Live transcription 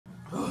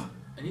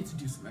I need to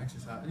do some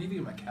exercise. I need to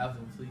get my calves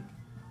on fleek.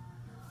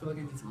 I feel like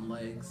I need some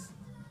legs.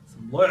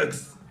 Some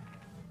legs!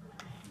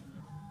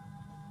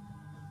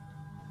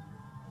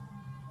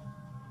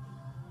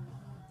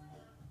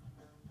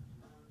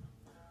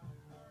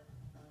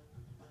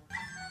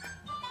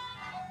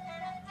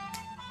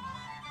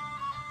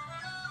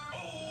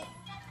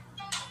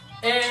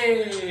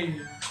 Hey!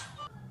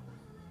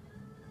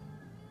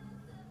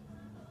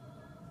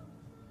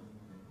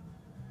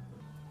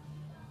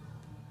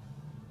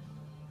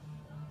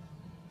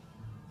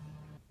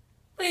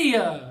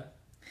 Leah!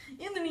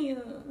 Anthony!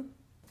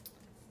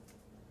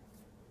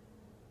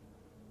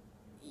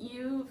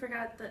 You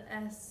forgot the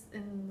S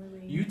in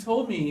Louis. You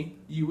told me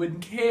you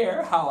wouldn't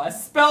care how I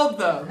spelled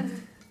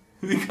them.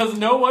 Because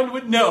no one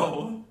would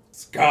know.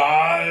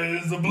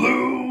 Skies are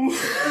blue!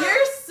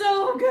 You're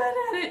so good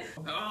at it!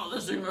 Oh,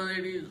 the single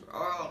ladies.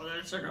 Oh,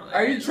 the single ladies.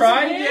 Are you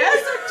trying?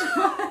 Yes,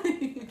 I'm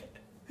trying!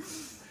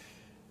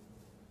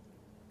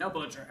 Now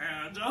put your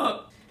hands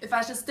up. If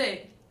I should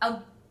stay,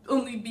 I'll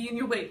only be in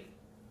your way.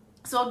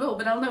 So I'll go,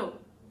 but I'll know.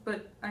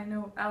 But I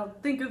know I'll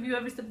think of you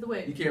every step of the You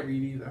way. can't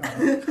read either,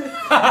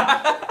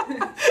 huh?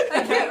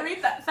 I can't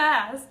read that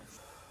fast.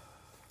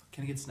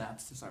 Can I get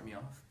snaps to start me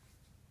off?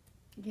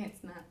 You can't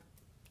snap.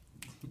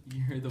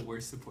 You're the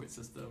worst support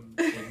system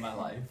in my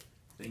life.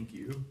 Thank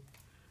you.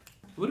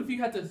 What if you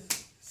had to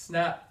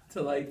snap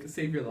to like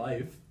save your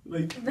life?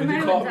 Like Then when I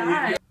you would call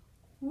die. me.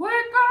 Wake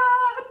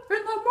up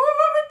in the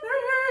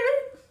morning,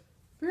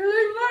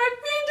 feeling like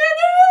we did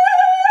it.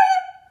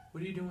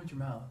 What are you doing with your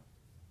mouth?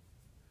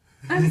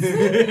 I'm singing.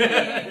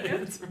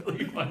 It's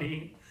really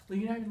funny. Well,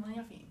 you're not even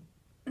laughing.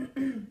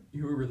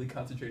 You were really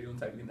concentrating on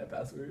typing in that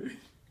password.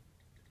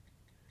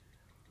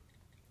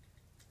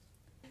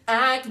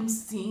 I can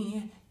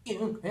see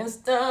you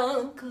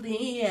crystal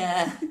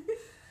clear.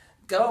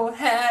 Go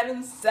ahead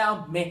and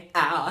sell me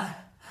out.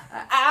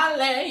 I'll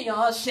lay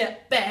your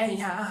shit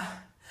bare.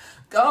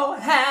 Go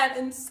ahead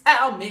and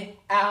sell me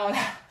out.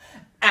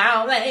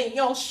 I'll lay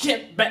your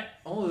shit bare.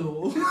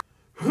 Oh.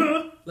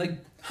 Like,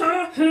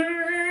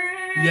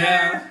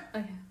 yeah.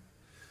 Okay.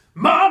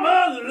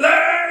 Mama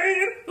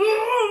Lane.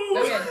 Ooh.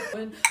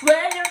 Okay.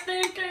 When you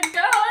think you're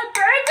going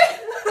crazy.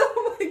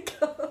 Oh my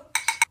god.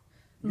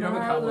 You have a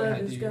cowboy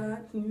hat, do you?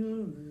 got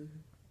humor.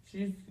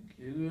 She's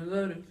cute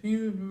at a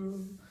funeral.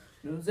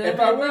 If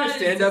I were to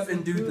stand up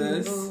and do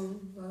this,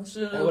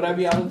 would I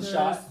be out of the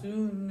shot?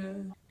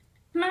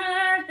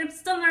 My hips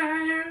still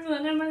nerves.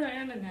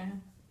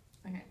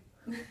 Okay.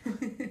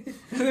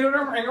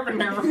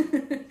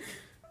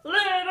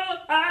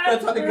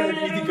 That's how good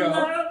you need to go.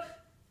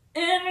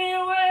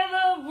 Anyway,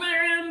 the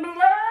wind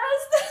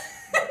blows.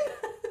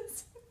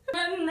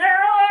 And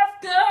now I've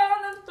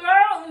gone and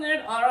thrown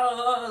it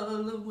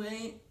all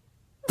away.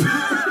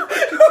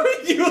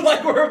 You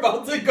like we're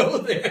about to go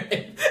there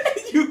and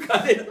you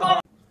cut it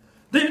off.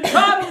 They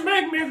tried to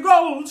make me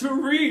go to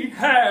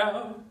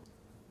rehab.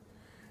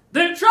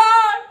 They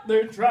tried,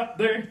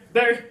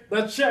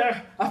 that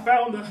chair, I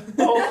found her.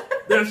 Oh,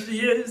 there she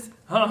is,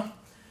 huh?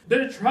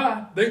 They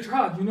tried,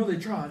 you know they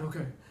tried,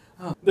 okay.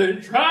 They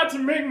tried to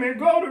make me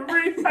go to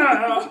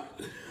rehab,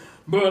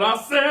 but I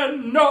said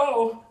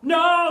no,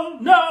 no,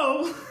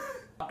 no.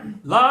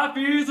 Life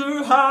is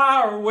a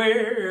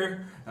highway,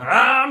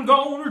 I'm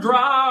gonna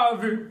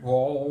drive it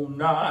all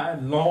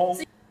night long.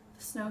 The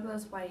snow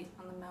glows white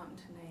on the mountain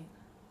tonight,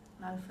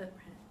 not a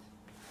footprint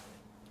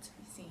to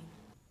be seen.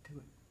 Do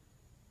it.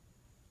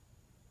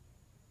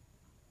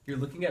 You're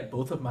looking at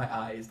both of my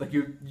eyes. Like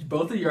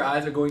both of your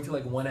eyes are going to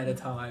like one at a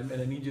time,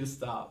 and I need you to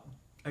stop.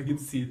 I can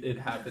see it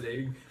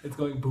happening. It's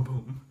going boom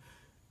boom.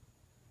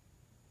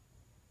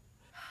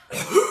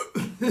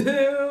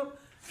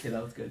 Okay,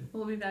 that was good.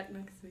 We'll be back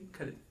next week.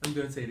 Cut it. I'm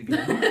gonna say it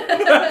again.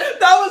 That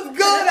was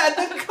good at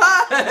the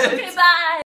cut. Okay, bye.